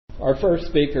Our first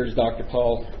speaker is Dr.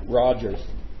 Paul Rogers,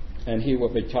 and he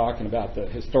will be talking about the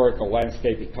historical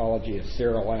landscape ecology of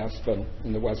Seral Aspen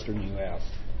in the western U.S.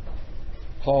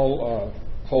 Paul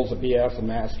holds a BS and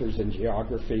Master's in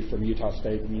Geography from Utah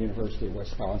State and University of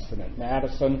Wisconsin at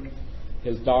Madison.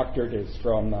 His doctorate is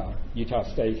from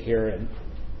Utah State here in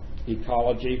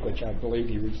Ecology, which I believe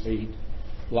he received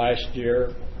last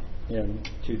year in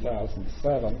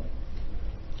 2007.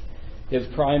 His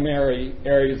primary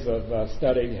areas of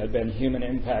study had been human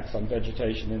impacts on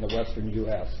vegetation in the western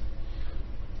U.S.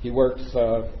 He worked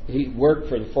for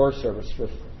the Forest Service for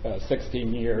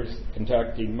 16 years,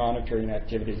 conducting monitoring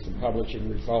activities and publishing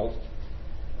results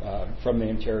from the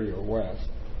interior West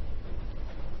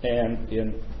and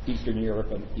in Eastern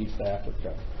Europe and East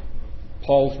Africa.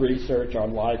 Paul's research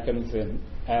on lichens in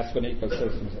aspen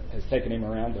ecosystems has taken him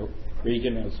around the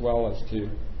region as well as to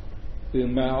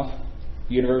Umeå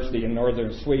University in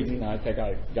northern Sweden. I think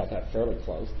I got that fairly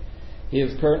close. He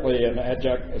is currently an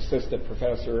adjunct assistant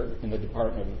professor in the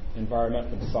Department of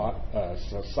Environment and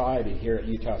Society here at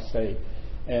Utah State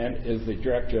and is the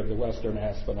director of the Western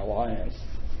Aspen Alliance,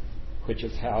 which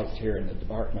is housed here in the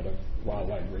Department of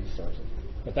Wildland Resources.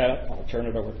 With that, I'll turn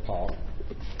it over to Paul.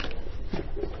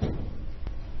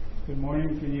 Good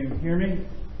morning. Can you hear me?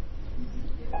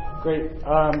 Great.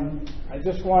 I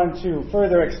just wanted to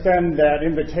further extend that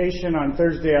invitation. On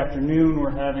Thursday afternoon,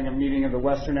 we're having a meeting of the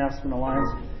Western Aspen Alliance.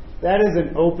 That is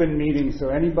an open meeting, so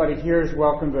anybody here is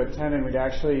welcome to attend, and we'd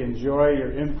actually enjoy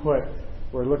your input.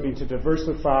 We're looking to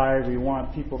diversify. We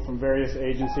want people from various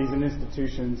agencies and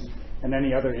institutions and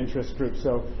any other interest groups.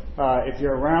 So if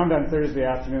you're around on Thursday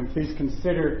afternoon, please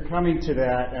consider coming to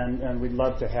that, and we'd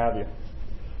love to have you.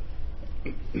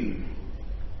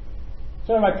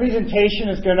 So my presentation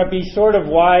is going to be sort of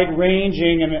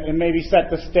wide-ranging and maybe set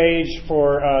the stage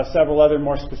for several other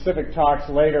more specific talks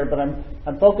later, but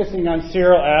I'm focusing on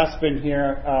Seral Aspen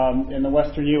here in the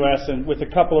western U.S. and with a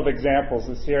couple of examples,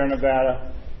 the Sierra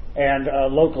Nevada and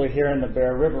locally here in the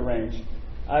Bear River Range.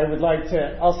 I would like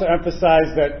to also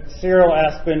emphasize that Seral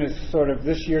Aspen is sort of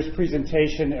this year's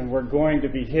presentation, and we're going to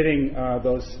be hitting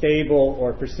those stable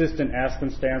or persistent aspen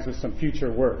stands with some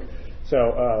future work.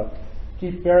 So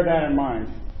bear that in mind.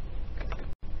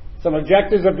 Some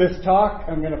objectives of this talk: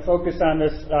 I'm going to focus on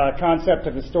this concept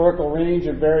of historical range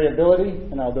and variability,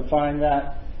 and I'll define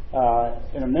that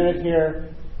in a minute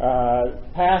here.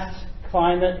 Past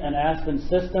climate and aspen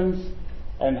systems,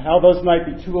 and how those might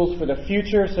be tools for the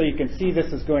future. So you can see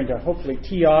this is going to hopefully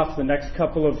tee off the next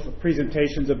couple of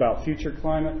presentations about future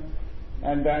climate.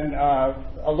 And then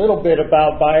a little bit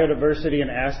about biodiversity and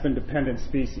aspen-dependent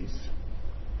species.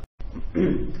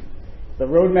 The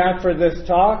roadmap for this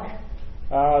talk,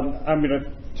 I'm going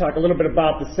to talk a little bit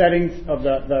about the settings of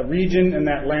the region and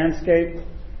that landscape,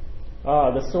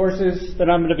 the sources that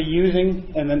I'm going to be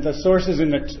using, and then the sources in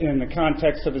the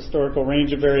context of historical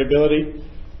range of variability.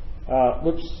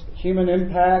 Human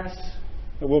impacts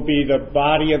will be the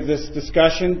body of this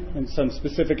discussion and some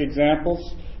specific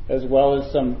examples, as well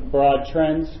as some broad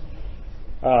trends.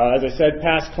 As I said,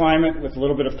 past climate with a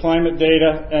little bit of climate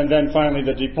data, and then finally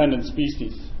the dependent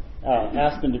species,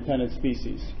 aspen-dependent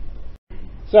species.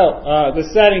 So the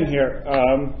setting here.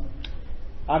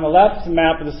 On the left, the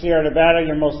map of the Sierra Nevada.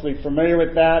 You're mostly familiar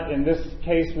with that. In this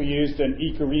case, we used an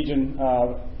ecoregion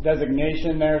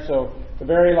designation there. So a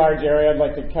very large area. I'd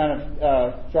like to kind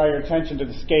of draw your attention to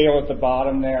the scale at the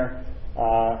bottom there.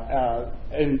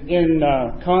 In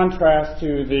contrast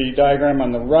to the diagram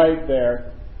on the right there,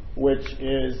 which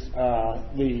is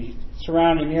the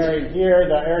surrounding area here.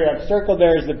 The area I've circled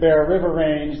there is the Bear River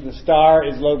Range. The star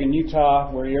is Logan,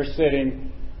 Utah, where you're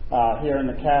sitting here in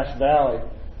the Cache Valley.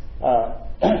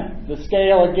 The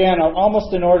scale, again,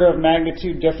 almost an order of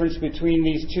magnitude difference between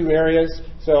these two areas.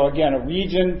 So again, a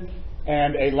region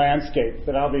and a landscape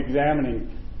that I'll be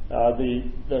examining.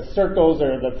 The circles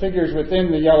or the figures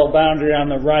within the yellow boundary on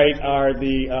the right are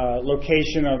the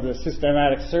location of the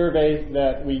systematic survey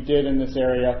that we did in this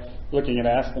area looking at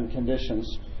aspen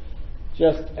conditions.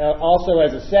 Just also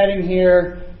as a setting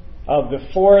here, of the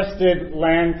forested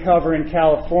land cover in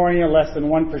California, less than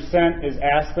 1% is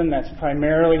aspen. That's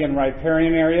primarily in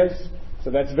riparian areas.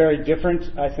 So that's very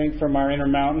different, I think, from our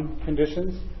intermountain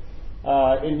conditions.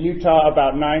 In Utah,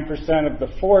 about 9% of the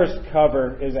forest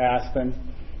cover is aspen.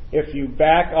 If you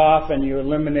back off and you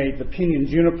eliminate the pinyon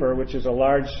juniper, which is a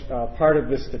large part of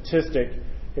this statistic,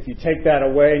 if you take that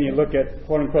away and you look at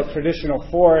quote-unquote traditional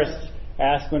forests,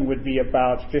 aspen would be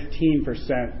about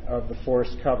 15% of the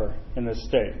forest cover in this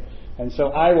state. And so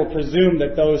I will presume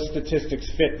that those statistics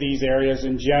fit these areas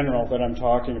in general that I'm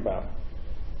talking about.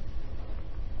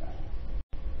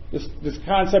 This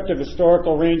concept of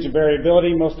historical range of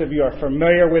variability, most of you are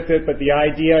familiar with it, but the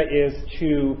idea is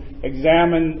to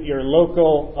examine your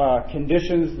local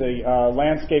conditions, the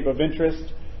landscape of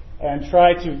interest, and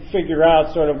try to figure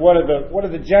out sort of what are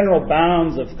the general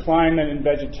bounds of climate and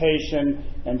vegetation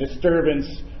and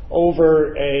disturbance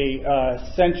over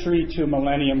a century to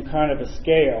millennium kind of a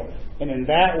scale. And in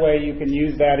that way, you can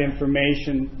use that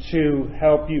information to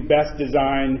help you best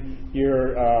design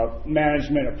your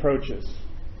management approaches.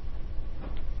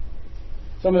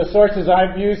 Some of the sources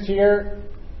I've used here,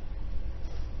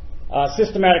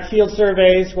 systematic field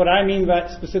surveys. What I mean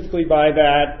specifically by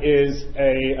that is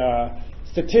a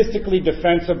statistically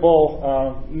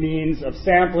defensible means of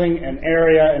sampling an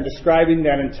area and describing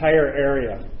that entire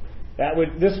area.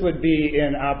 This would be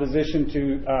in opposition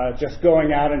to just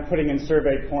going out and putting in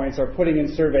survey points, or putting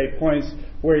in survey points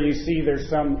where you see there's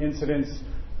some incidence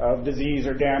of disease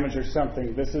or damage or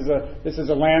something. This is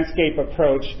a landscape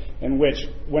approach in which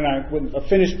when a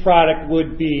finished product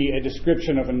would be a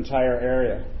description of an entire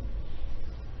area.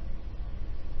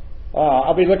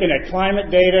 I'll be looking at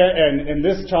climate data, and in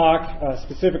this talk,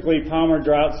 specifically Palmer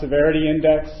Drought Severity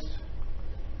Index,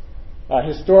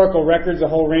 historical records, a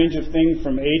whole range of things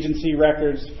from agency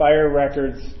records, fire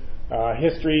records,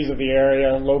 histories of the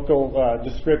area, local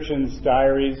descriptions,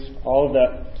 diaries, all of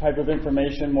that type of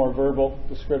information, more verbal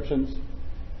descriptions.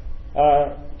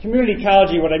 Community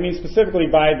ecology, what I mean specifically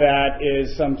by that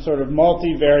is some sort of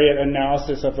multivariate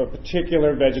analysis of a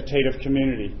particular vegetative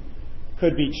community.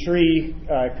 Could be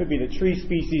it could be the tree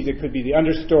species, it could be the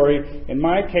understory. In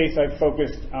my case, I've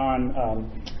focused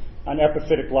on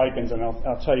epiphytic lichens, and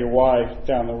I'll tell you why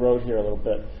down the road here a little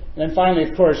bit. And then finally,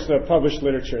 of course, the published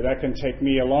literature. That can take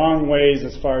me a long ways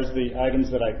as far as the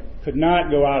items that I could not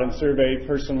go out and survey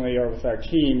personally or with our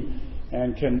team,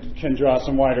 and can draw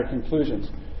some wider conclusions.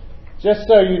 Just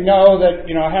so you know that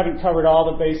I haven't covered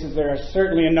all the bases, there are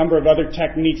certainly a number of other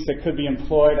techniques that could be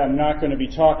employed. I'm not going to be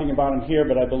talking about them here,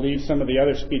 but I believe some of the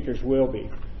other speakers will be.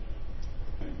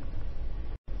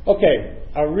 Okay,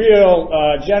 a real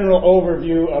general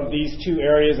overview of these two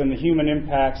areas and the human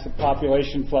impacts, the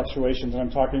population fluctuations, and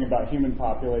I'm talking about human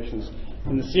populations.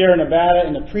 In the Sierra Nevada,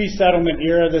 in the pre-settlement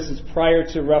era, this is prior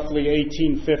to roughly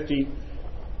 1850,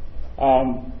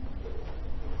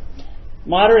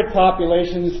 moderate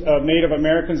populations of Native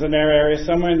Americans in their area,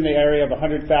 somewhere in the area of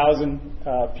 100,000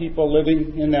 people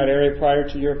living in that area prior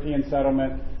to European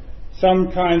settlement,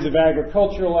 some kinds of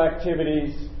agricultural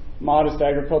activities, modest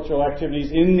agricultural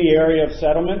activities in the area of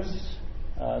settlements.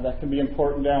 That can be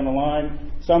important down the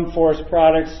line. Some forest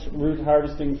products, root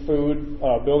harvesting, food,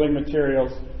 building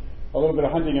materials, a little bit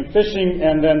of hunting and fishing,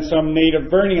 and then some native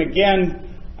burning. Again,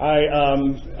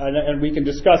 and we can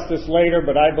discuss this later,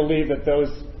 but I believe that those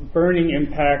burning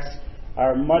impacts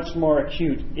are much more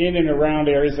acute in and around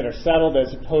areas that are settled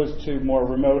as opposed to more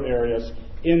remote areas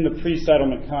in the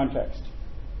pre-settlement context.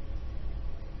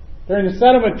 During the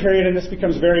settlement period, and this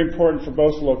becomes very important for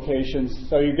both locations,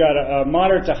 so you've got a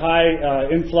moderate to high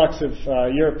influx of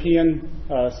European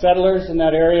settlers in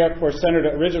that area, of course centered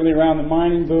originally around the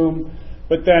mining boom,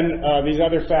 but then these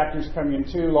other factors come in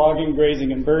too, logging,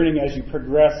 grazing, and burning as you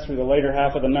progress through the later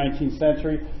half of the 19th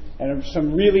century, and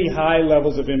some really high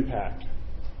levels of impact.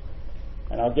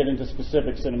 And I'll get into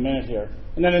specifics in a minute here.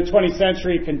 And then in the 20th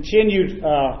century, continued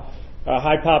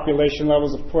high population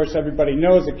levels. Of course, everybody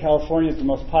knows that California is the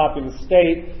most populous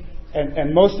state,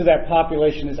 and most of that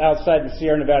population is outside the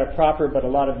Sierra Nevada proper, but a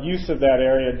lot of use of that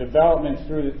area, development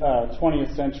through the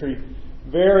 20th century,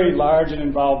 very large and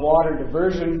involved water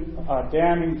diversion,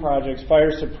 damming projects,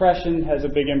 fire suppression has a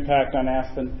big impact on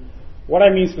Aspen. What I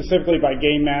mean specifically by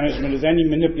game management is any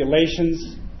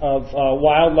manipulations of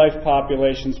wildlife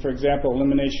populations, for example,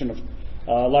 elimination of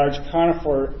large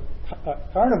carnivores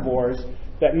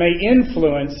that may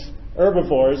influence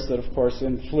herbivores that, of course,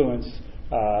 influence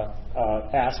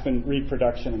aspen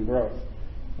reproduction and growth.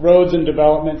 Roads and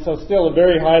development, so still a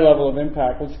very high level of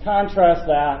impact. Let's contrast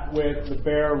that with the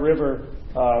Bear River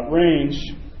range.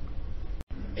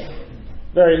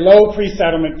 Very low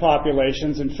pre-settlement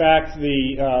populations. In fact,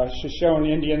 the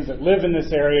Shoshone Indians that live in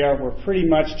this area were pretty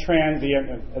much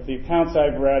transient. The accounts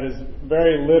I've read is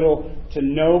very little to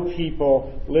no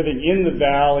people living in the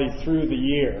valley through the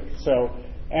year. So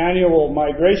annual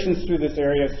migrations through this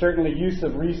area, certainly use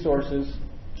of resources,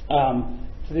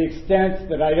 to the extent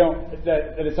that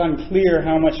that it's unclear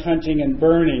how much hunting and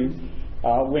burning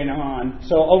went on.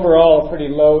 So overall, a pretty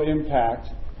low impact.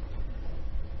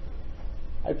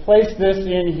 I placed this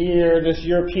in here, this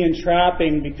European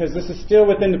trapping, because this is still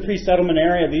within the pre-settlement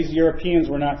area. These Europeans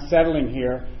were not settling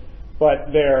here,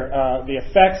 but the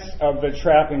effects of the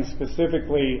trapping,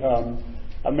 specifically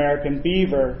American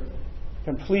beaver,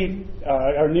 complete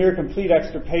or near complete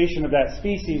extirpation of that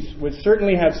species would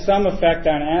certainly have some effect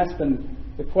on aspen.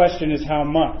 The question is how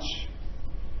much.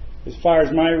 As far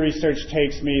as my research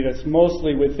takes me, that's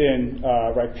mostly within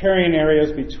riparian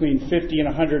areas between 50 and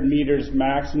 100 meters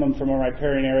maximum from a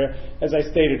riparian area. As I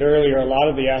stated earlier, a lot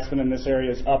of the aspen in this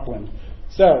area is upland.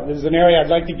 So this is an area I'd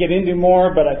like to get into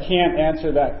more, but I can't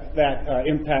answer that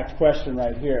impact question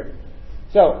right here.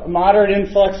 So a moderate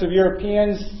influx of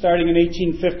Europeans starting in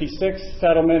 1856,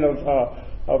 settlement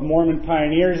of Mormon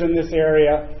pioneers in this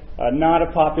area. Not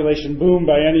a population boom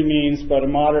by any means, but a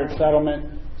moderate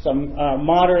settlement. Some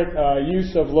moderate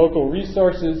use of local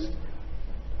resources.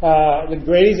 The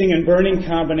grazing and burning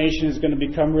combination is going to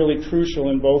become really crucial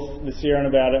in both the Sierra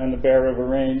Nevada and the Bear River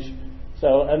Range.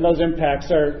 So, and those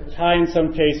impacts are high in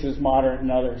some cases, moderate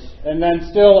in others. And then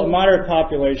still a moderate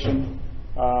population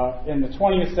in the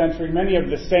 20th century, many of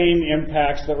the same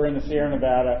impacts that were in the Sierra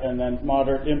Nevada, and then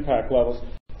moderate impact levels.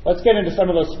 Let's get into some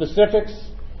of those specifics.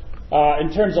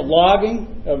 In terms of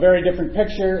logging, a very different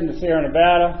picture in the Sierra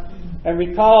Nevada. And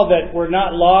recall that we're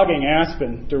not logging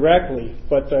aspen directly,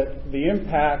 but the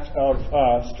impact of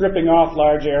stripping off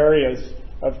large areas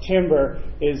of timber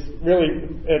is really,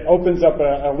 it opens up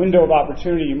a window of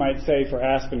opportunity, you might say, for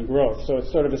aspen growth. So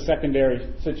it's sort of a secondary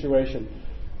situation.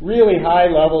 Really high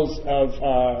levels of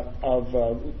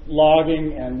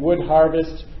logging and wood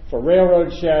harvest for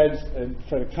railroad sheds, and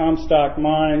for the Comstock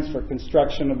mines, for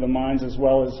construction of the mines, as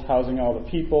well as housing all the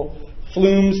people.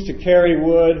 Flumes to carry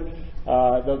wood.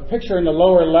 The picture in the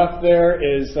lower left there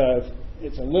is,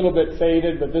 it's a little bit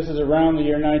faded, but this is around the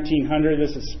year 1900.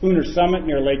 This is Spooner Summit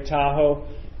near Lake Tahoe.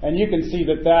 And you can see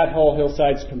that that whole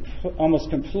hillside's almost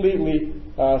completely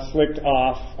slicked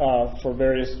off for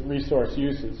various resource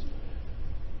uses.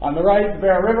 On the right, the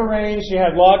Bear River Range, you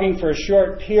had logging for a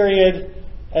short period,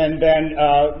 and then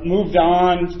moved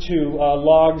on to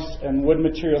logs and wood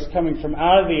materials coming from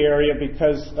out of the area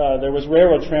because there was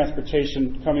railroad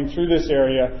transportation coming through this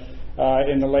area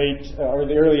in the late or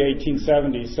the early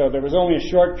 1870s. So there was only a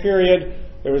short period.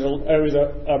 There was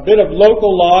a bit of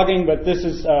local logging, but this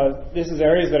is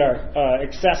areas that are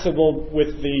accessible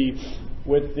with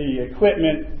the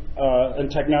equipment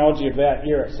and technology of that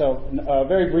era. So a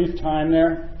very brief time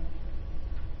there.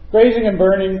 Grazing and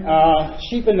burning,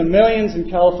 sheep in the millions in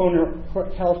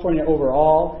California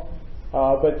overall,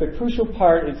 but the crucial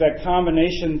part is that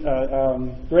combination,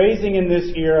 grazing in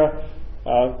this era,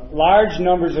 large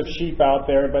numbers of sheep out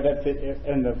there, but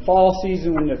in the fall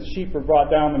season when the sheep were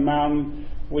brought down the mountain,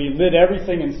 we lit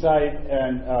everything in sight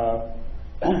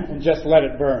and just let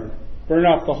it burn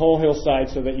off the whole hillside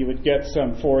so that you would get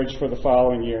some forage for the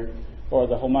following year, or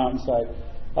the whole mountainside.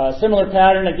 Similar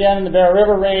pattern again in the Bear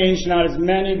River Range, not as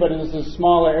many, but it's a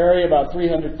smaller area, about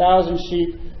 300,000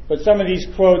 sheep. But some of these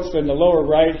quotes in the lower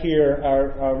right here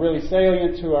are really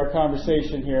salient to our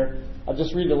conversation here. I'll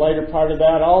just read the lighter part of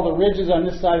that. All the ridges on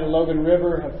this side of the Logan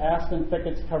River have aspen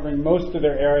thickets covering most of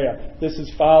their area. This is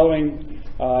following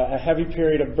a heavy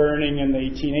period of burning in the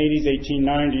 1880s,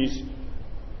 1890s.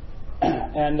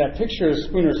 And that picture of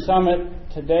Spooner Summit,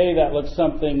 today that looks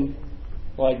something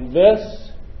like this.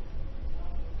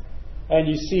 And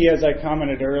you see, as I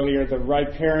commented earlier, the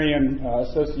riparian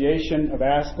association of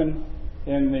aspen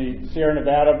in the Sierra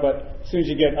Nevada, but as soon as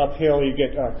you get uphill, you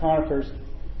get conifers.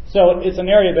 So it's an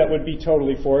area that would be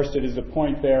totally forested is the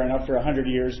point there, and after 100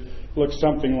 years, looks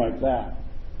something like that.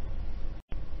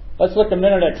 Let's look a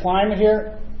minute at climate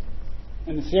here.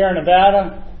 In the Sierra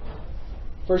Nevada,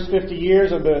 first 50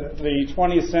 years of the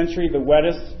 20th century, the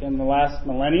wettest in the last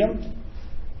millennium.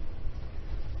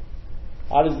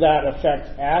 How does that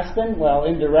affect aspen? Well,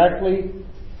 indirectly,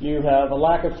 you have a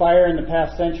lack of fire in the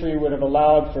past century would have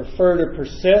allowed for fir to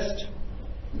persist.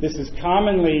 This has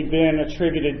commonly been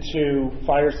attributed to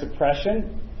fire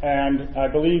suppression, and I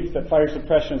believe that fire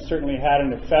suppression has certainly had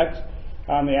an effect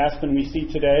on the aspen we see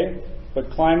today,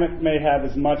 but climate may have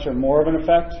as much or more of an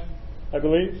effect, I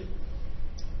believe.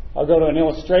 I'll go to an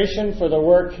illustration for the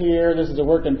work here. This is a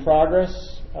work in progress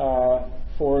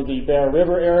for the Bear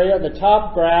River area. The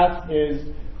top graph is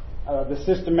the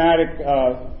systematic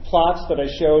plots that I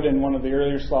showed in one of the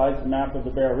earlier slides, the map of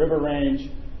the Bear River Range.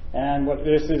 And what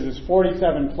this is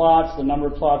 47 plots. The number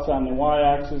of plots on the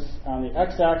y-axis. On the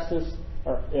x-axis,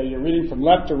 you're reading from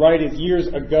left to right, is years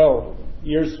ago.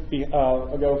 Years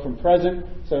ago from present,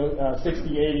 so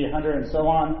 60, 80, 100, and so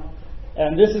on.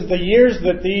 And this is the years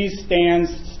that these stands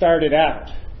started out.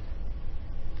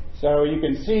 So you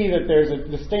can see that there's a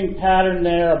distinct pattern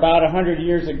there. About 100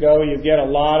 years ago, you get a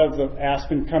lot of the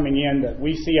aspen coming in that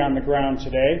we see on the ground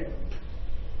today.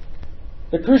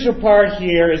 The crucial part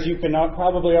here is you can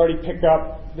probably already pick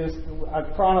up this.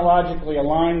 I've chronologically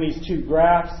aligned these two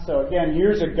graphs. So again,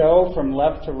 years ago from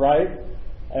left to right.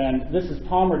 And this is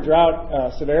Palmer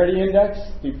Drought Severity Index.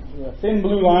 The thin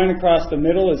blue line across the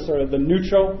middle is sort of the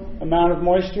neutral amount of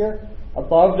moisture.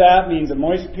 Above that means a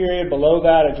moist period. Below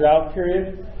that, a drought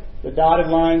period. The dotted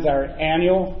lines are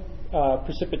annual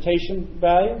precipitation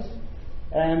values.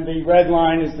 And the red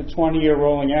line is the 20-year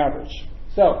rolling average.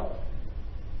 So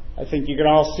I think you can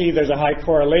all see there's a high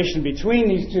correlation between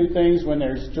these two things. When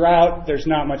there's drought, there's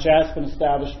not much aspen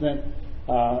establishment.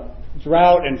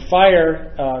 Drought and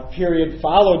fire period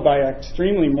followed by an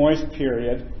extremely moist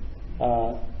period.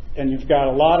 And you've got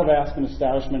a lot of aspen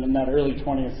establishment in that early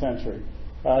 20th century.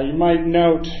 You might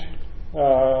note,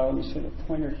 let me see the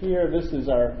pointer here, this is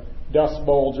our Dust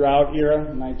Bowl drought era,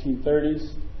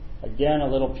 1930s. Again, a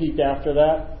little peak after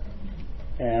that.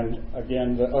 And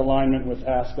again, the alignment with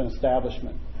aspen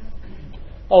establishment.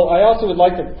 Oh, I also would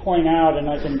like to point out, and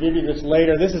I can give you this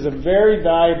later, this is a very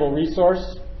valuable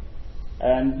resource.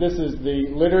 And this is the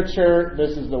literature,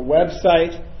 this is the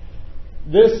website.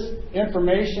 This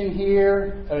information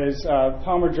here is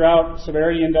Palmer Drought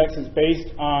Severity Index is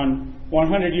based on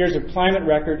 100 years of climate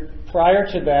record. Prior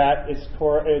to that, it's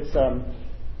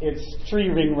tree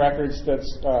ring records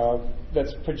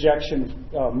that's projection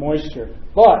moisture.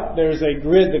 But there's a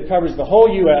grid that covers the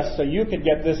whole U.S., so you could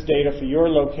get this data for your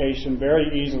location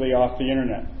very easily off the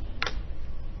internet.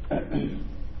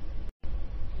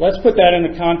 Let's put that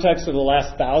in the context of the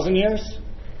last 1,000 years.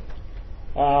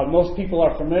 Most people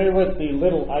are familiar with the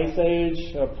Little Ice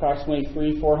Age, approximately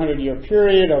 300-400 year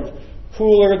period of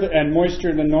cooler and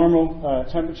moisture than normal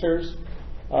temperatures.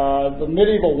 The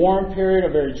medieval warm period, a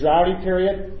very droughty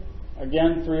period.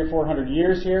 Again, 300 or 400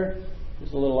 years here.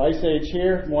 There's a little ice age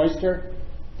here, moisture.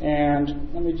 And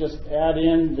let me just add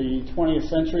in the 20th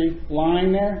century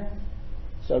line there.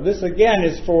 So this again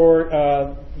is for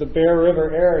the Bear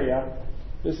River area.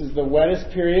 This is the wettest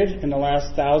period in the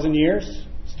last 1,000 years,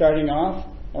 starting off,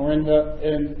 and we're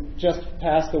in just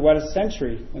past the wettest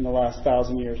century in the last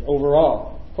 1,000 years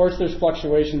overall. Of course, there's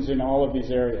fluctuations in all of these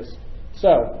areas.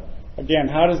 So, again,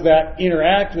 how does that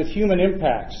interact with human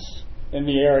impacts in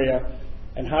the area,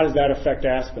 and how does that affect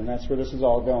aspen? That's where this is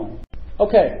all going.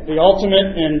 Okay, the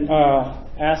ultimate in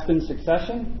aspen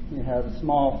succession. You have a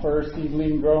small fir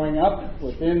seedling growing up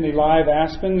within the live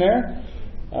aspen there.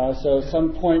 So at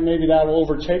some point maybe that will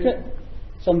overtake it.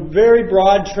 Some very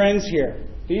broad trends here.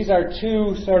 These are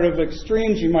two sort of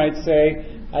extremes, you might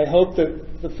say. I hope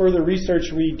that the further research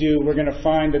we do, we're going to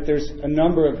find that there's a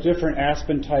number of different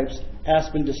aspen types,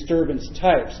 aspen disturbance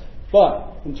types.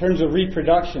 But in terms of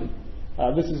reproduction,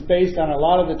 this is based on a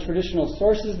lot of the traditional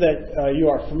sources that you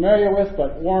are familiar with,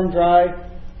 but warm, dry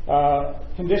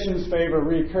conditions favor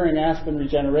recurring aspen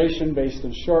regeneration based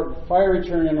on short fire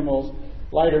return intervals,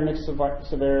 lighter mixed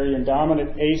severity, and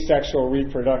dominant asexual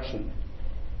reproduction.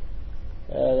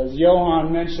 As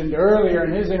Johan mentioned earlier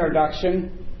in his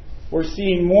introduction, we're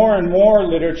seeing more and more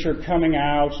literature coming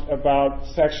out about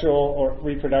sexual or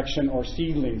reproduction or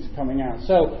seedlings coming out.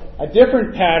 So a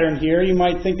different pattern here, you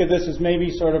might think of this as maybe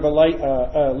sort of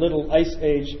a little ice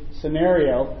age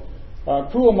scenario.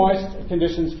 Cool, moist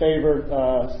conditions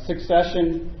favor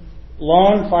succession,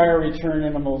 long fire return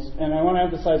intervals, and I want to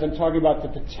emphasize I'm talking about the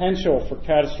potential for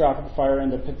catastrophic fire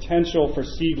and the potential for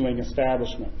seedling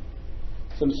establishment.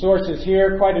 Some sources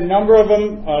here, quite a number of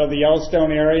them out of the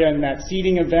Yellowstone area and that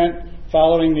seeding event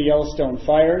following the Yellowstone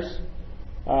fires,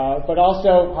 but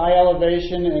also high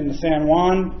elevation in the San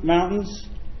Juan Mountains,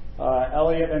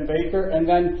 Elliott and Baker, and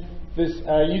then this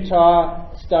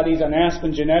Utah studies on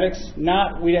aspen genetics.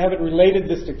 We haven't related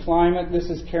this to climate. This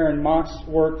is Karen Mock's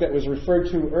work that was referred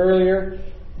to earlier,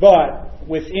 but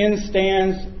within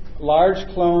stands, large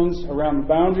clones, around the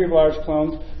boundary of large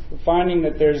clones, we're finding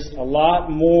that there's a lot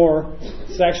more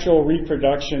sexual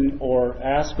reproduction or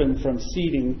aspen from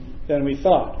seeding than we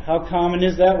thought. How common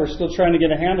is that? We're still trying to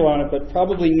get a handle on it, but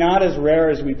probably not as rare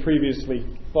as we previously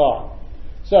thought.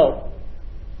 So,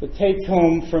 the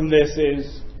take-home from this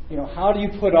is, how do you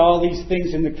put all these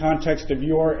things in the context of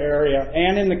your area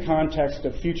and in the context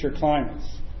of future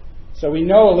climates? So we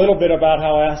know a little bit about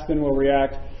how aspen will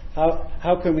react.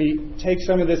 How can we take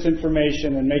some of this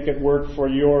information and make it work for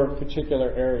your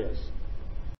particular areas?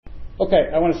 Okay,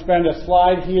 I want to spend a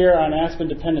slide here on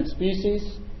aspen-dependent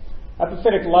species.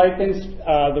 Epiphytic lichens,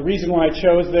 the reason why I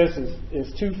chose this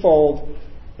is twofold.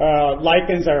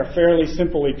 Lichens are a fairly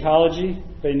simple ecology.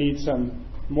 They need some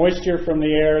moisture from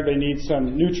the air, they need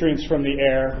some nutrients from the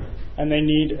air, and they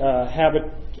need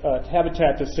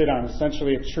habitat to sit on,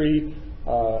 essentially a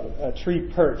tree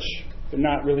perch. They're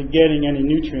not really getting any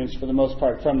nutrients for the most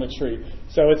part from the tree.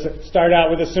 So it's start out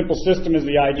with a simple system is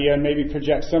the idea, and maybe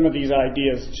project some of these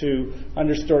ideas to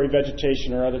understory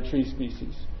vegetation or other tree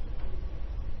species.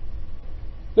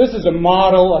 This is a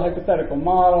model, a hypothetical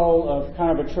model of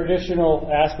kind of a traditional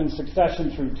aspen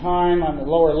succession through time. On the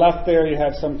lower left there, you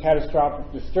have some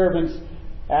catastrophic disturbance.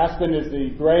 Aspen is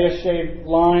the grayish shaded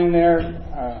line there.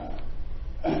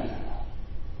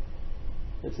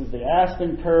 This is the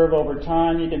aspen curve over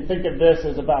time. You can think of this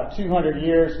as about 200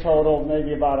 years total,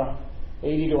 maybe about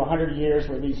 80 to 100 years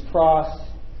where these cross.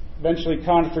 Eventually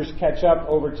conifers catch up,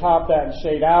 overtop that, and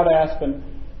shade out aspen.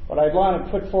 What I'd want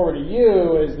to put forward to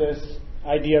you is this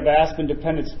idea of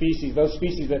aspen-dependent species, those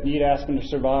species that need aspen to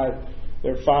survive.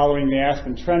 They're following the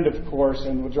aspen trend, of course,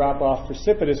 and will drop off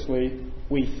precipitously,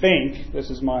 we think,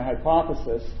 this is my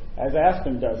hypothesis, as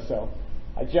aspen does so.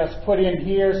 I just put in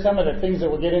here some of the things that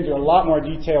we'll get into a lot more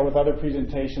detail with other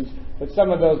presentations, but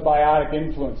some of those biotic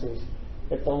influences.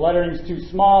 If the lettering's too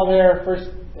small there,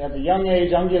 first at the young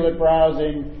age, ungulate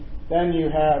browsing, then you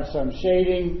have some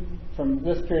shading from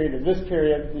this period to this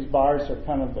period. These bars are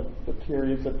kind of the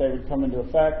periods that they would come into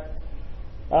effect.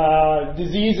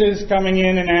 Diseases coming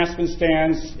in aspen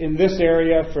stands in this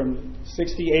area from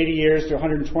 60, 80 years to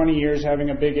 120 years having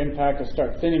a big impact to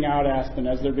start thinning out aspen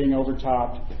as they're being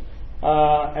overtopped.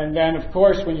 And then, of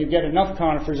course, when you get enough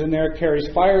conifers in there, it carries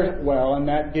fire well, and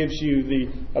that gives you the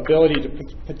ability to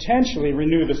potentially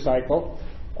renew the cycle.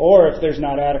 Or if there's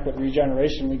not adequate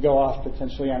regeneration, we go off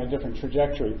potentially on a different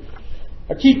trajectory.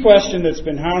 A key question that's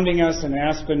been hounding us in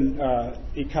aspen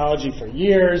ecology for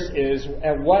years is,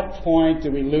 at what point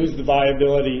do we lose the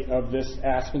viability of this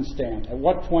aspen stand? At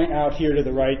what point out here to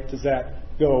the right does that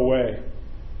go away?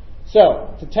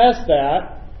 So, to test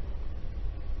that,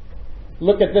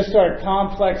 look at this sort of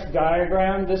complex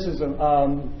diagram. This is a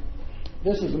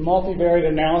multivariate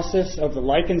analysis of the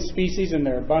lichen species and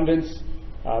their abundance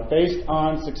based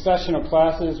on successional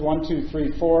classes 1, 2,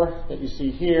 3, 4 that you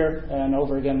see here, and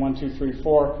over again 1, 2, 3,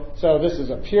 4. So this is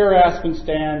a pure aspen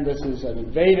stand. This is an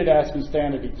invaded aspen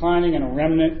stand, a declining, and a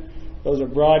remnant. Those are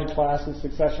broad classes,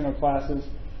 successional classes.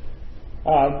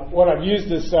 What I've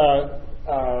used is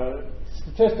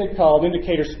statistic called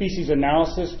indicator species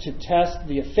analysis to test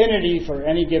the affinity for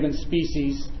any given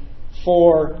species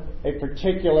for a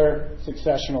particular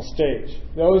successional stage.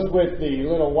 Those with the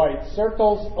little white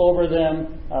circles over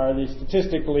them are the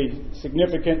statistically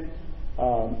significant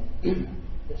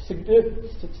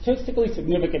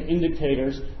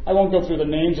indicators. I won't go through the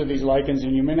names of these lichens,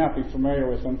 and you may not be familiar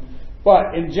with them.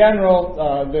 But in general,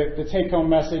 the take-home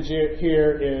message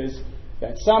here is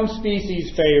that some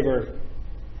species favor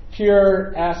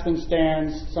pure aspen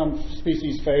stands, some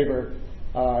species favor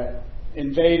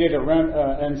invaded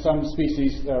and some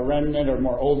species remnant or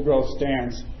more old growth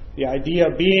stands. The idea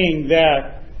being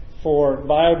that for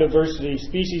biodiversity,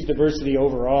 species diversity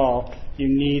overall, you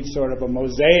need sort of a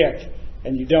mosaic,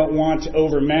 and you don't want to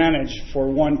overmanage for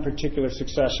one particular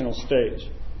successional stage.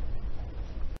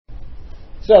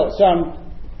 So,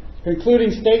 some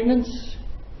concluding statements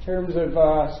in terms of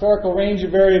historical range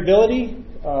of variability.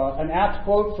 An apt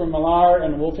quote from Millar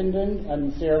and Wolfenden in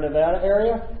the Sierra Nevada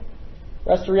area.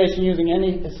 Restoration using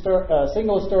any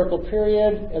single historical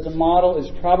period as a model is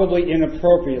probably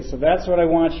inappropriate. So that's what I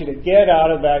want you to get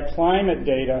out of that climate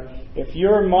data. If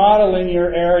you're modeling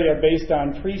your area based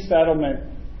on pre-settlement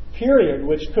period,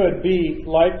 which could be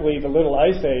likely the Little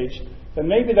Ice Age, then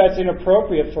maybe that's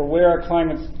inappropriate for where our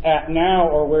climate's at now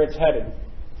or where it's headed.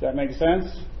 Does that make sense?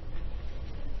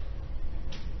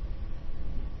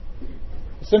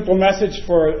 A simple message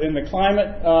in the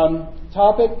climate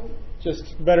topic.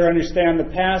 Just better understand the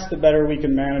past, the better we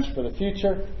can manage for the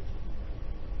future.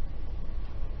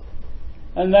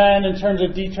 And then in terms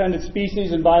of detrended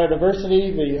species and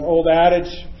biodiversity, the old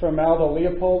adage from Aldo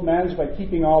Leopold, manage by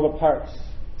keeping all the parts.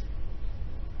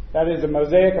 That is a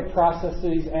mosaic of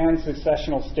processes and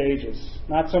successional stages.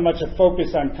 Not so much a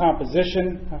focus on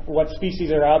composition, what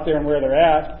species are out there and where they're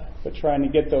at, but trying to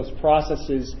get those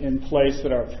processes in place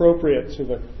that are appropriate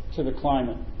to the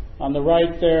climate. On the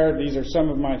right there, these are some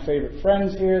of my favorite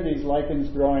friends here, these lichens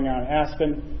growing on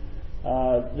aspen.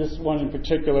 This one in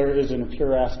particular is in a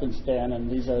pure aspen stand, and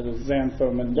these are the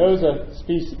Xantho Mendoza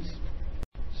species.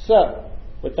 So,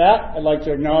 with that, I'd like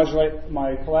to acknowledge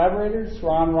my collaborators,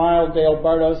 Ron Ryle, Dale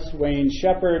Bartos, Wayne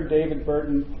Shepard, David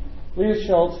Burton, Leah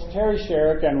Schultz, Terry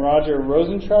Sherrick, and Roger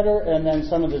Rosentreter, and then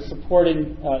some of the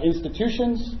supporting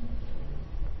institutions.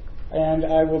 And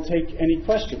I will take any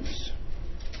questions.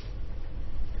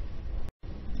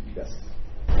 Yes.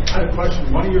 I had a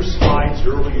question. One of your slides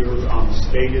earlier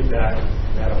stated that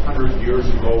 100 years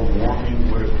ago warming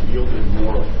would have yielded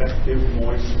more effective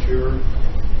moisture.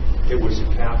 it was a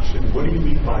caption. What do you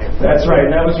mean by it? That's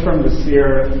right. That was from the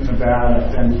Sierra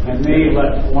Nevada, and they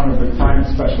let one of the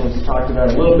climate specialists talk to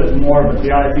that a little bit more. But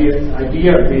the idea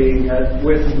being that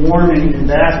with warming in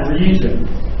that region,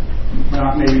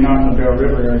 maybe not in the Bear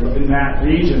River area, but in that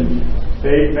region,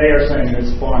 they are saying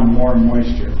it's spawned more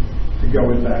moisture to go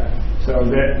with that. So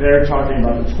they're talking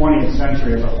about the 20th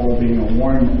century as a whole being a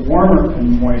warmer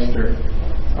and moister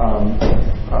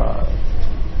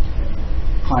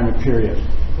climate period.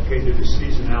 Okay, did the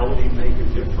seasonality make a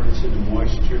difference in the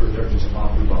moisture, or they're just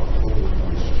talking about total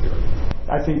moisture?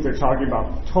 I think they're talking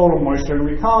about total moisture, and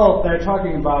recall they're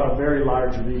talking about a very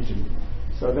large region,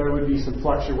 so there would be some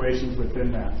fluctuations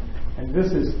within that. And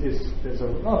this is a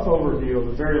rough overview of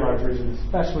a very large region,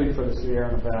 especially for the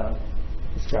Sierra Nevada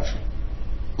discussion.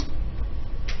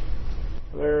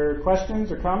 Other questions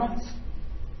or comments?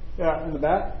 Yeah, in the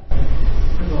back.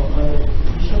 Well,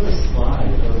 you showed a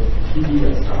slide of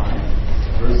PDSI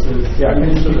versus,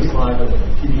 you showed a slide of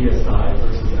PDSI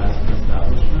versus Aspen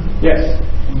establishment. Yes.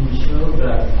 And you showed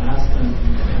that Aspen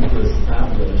came to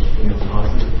establish in a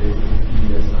positive phase of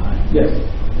PDSI. Yes.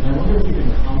 And I wonder if you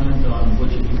can comment on what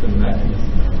you think the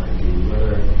mechanism there might be,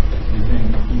 whether you think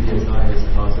PDSI is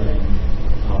causing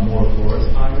more forest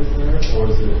fires there, or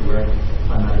is it direct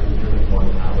climatically driven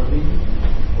mortality,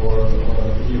 or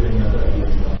do you have any other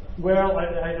ideas about that? Well,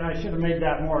 I should have made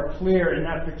that more clear. In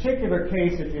that particular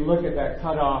case, if you look at that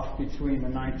cutoff between the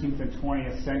 19th and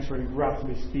 20th century,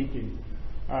 roughly speaking,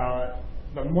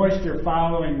 the moisture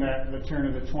following the turn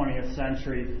of the 20th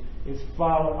century is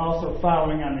also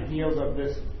following on the heels of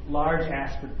this large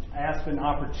aspen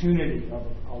opportunity of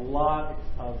a lot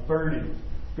of burning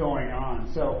going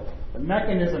on. So the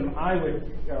mechanism I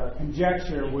would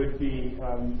conjecture would be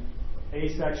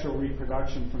asexual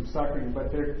reproduction from suckering,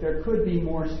 but there could be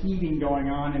more seeding going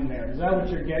on in there. Is that what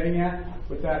you're getting at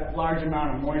with that large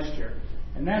amount of moisture?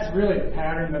 And that's really the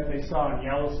pattern that they saw in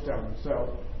Yellowstone.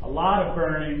 So a lot of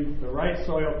burning, the right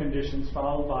soil conditions,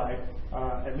 followed by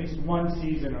at least one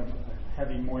season of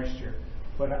heavy moisture.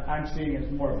 But I'm seeing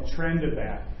it's more of a trend of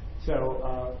that.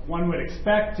 So one would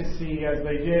expect to see, as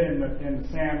they did in the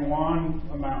San Juan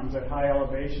Mountains at high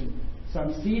elevation,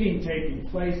 some seeding taking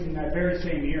place in that very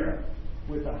same era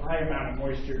with a high amount of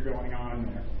moisture going on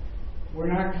there. We're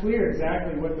not clear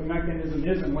exactly what the mechanism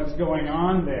is and what's going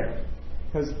on there,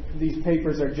 because these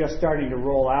papers are just starting to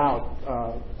roll out,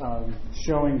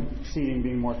 showing seeding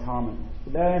being more common.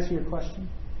 Did that answer your question?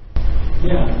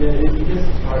 Yeah, it gets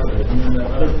part of it. And then the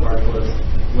other part was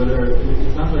whether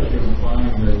it sounds like you're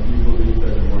implying that you believe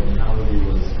that the mortality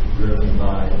was driven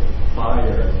by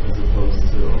fire as opposed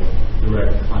to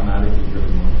direct climatically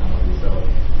driven mortality. So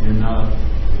you're not,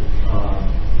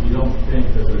 you don't think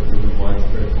that there's a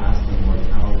widespread Aspen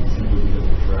mortality simply because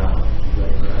of drought. Is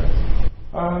that correct?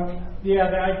 Yeah,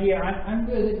 the idea, I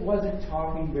really wasn't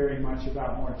talking very much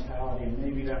about mortality, and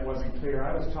maybe that wasn't clear.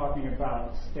 I was talking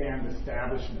about stand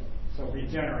establishment, so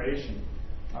regeneration,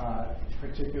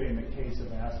 particularly in the case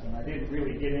of Aspen. I didn't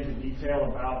really get into detail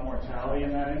about mortality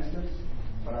in that instance,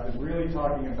 but I was really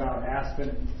talking about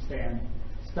Aspen stand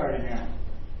starting out.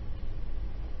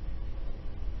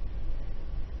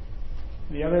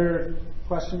 Any other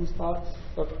questions, thoughts?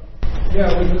 Okay.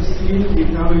 Yeah, would the seed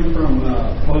be coming from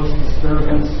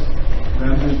post-disturbance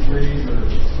remnant trees or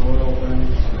soil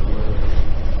things? Or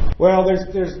whatever? Well,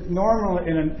 there's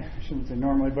normally, I shouldn't say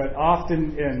normally, but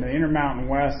often in the Intermountain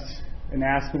West, in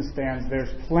aspen stands, there's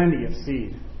plenty of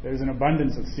seed. There's an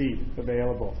abundance of seed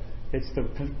available. It's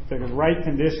the right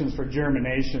conditions for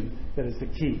germination that is the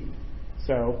key.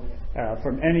 So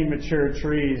from any mature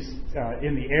trees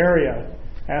in the area,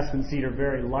 aspen seed are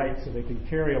very light, so they can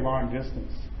carry a long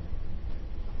distance.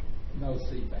 No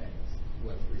seed banks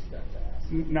with respect to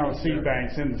aspen? No seed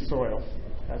banks in the soil.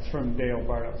 That's from Dale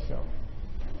Bartow, so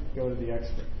go to the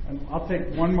expert. And I'll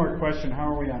take one more question. How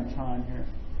are we on time here?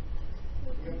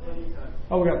 We got plenty of time.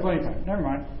 Oh, we got plenty of time. Never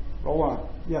mind. Roll on.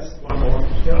 Yes?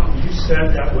 You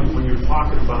said that when you're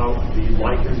talking about the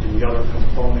lichens and the other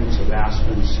components of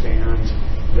aspen stands,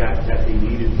 that they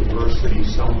needed diversity.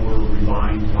 Some were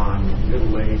relying on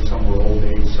middle age, some were old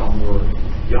age, some were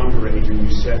younger age, and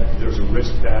you said there's a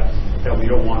risk that we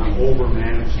don't want to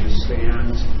overmanage the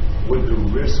stands. Would the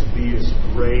risk be as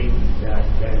great that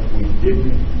if we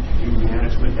didn't do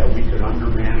management, that we could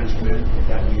undermanage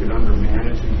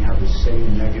and have the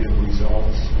same negative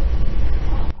results?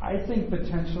 I think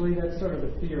potentially that's sort of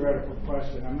a theoretical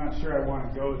question. I'm not sure I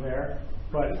want to go there.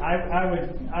 But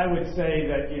I would say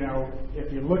that, you know,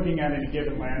 if you're looking at any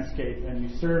given landscape and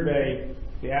you survey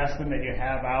the aspen that you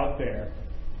have out there,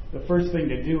 the first thing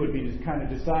to do would be to kind of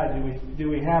decide, do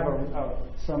we have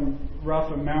some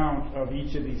rough amount of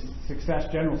each of these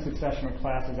general successional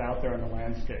classes out there in the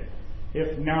landscape?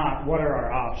 If not, what are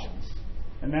our options?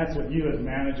 And that's what you as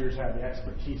managers have the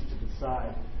expertise to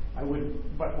decide.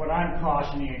 But what I'm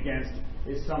cautioning against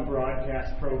is some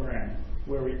broadcast program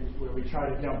where we try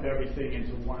to dump everything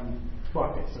into one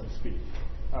bucket, so to speak.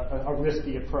 A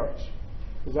risky approach.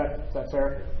 Is that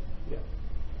fair? Yeah.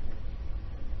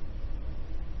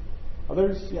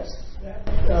 Others? Yes.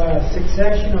 That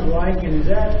succession of lichen, is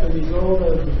that the result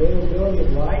of availability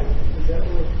of light? Is that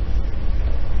what?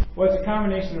 Well, it's a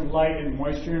combination of light and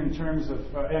moisture in terms of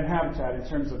and habitat in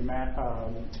terms of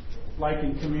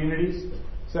lichen communities.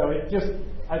 So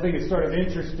I think it's sort of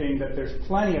interesting that there's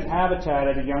plenty of habitat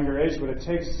at a younger age, but it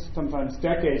takes sometimes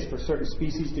decades for certain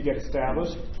species to get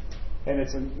established. And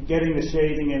it's getting the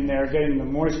shading in there, getting the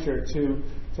moisture to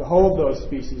hold those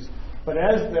species. But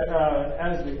as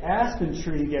the aspen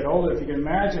tree get older, if you can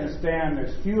imagine a stand,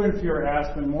 there's fewer and fewer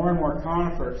aspen, more and more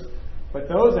conifers. But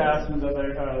those aspens that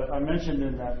I mentioned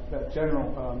in that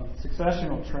general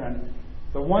successional trend,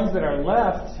 the ones that are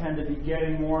left tend to be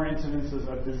getting more incidences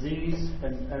of disease,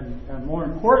 and more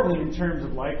importantly, in terms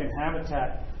of lichen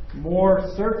habitat,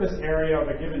 more surface area of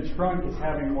a given trunk is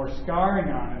having more scarring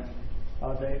on it.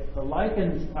 The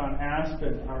lichens on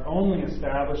aspen are only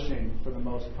establishing, for the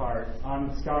most part, on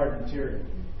the scarred material.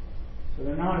 So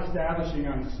they're not establishing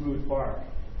on the smooth bark.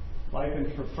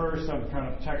 Lichens prefer some kind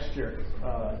of texture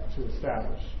to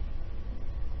establish.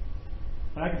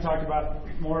 And I can talk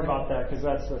more about that because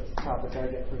that's a topic I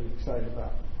get pretty excited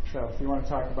about. So if you want to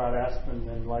talk about aspen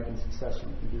and lichen succession,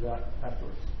 we can do that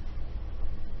afterwards.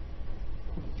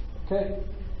 Okay.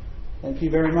 Thank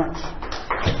you very much.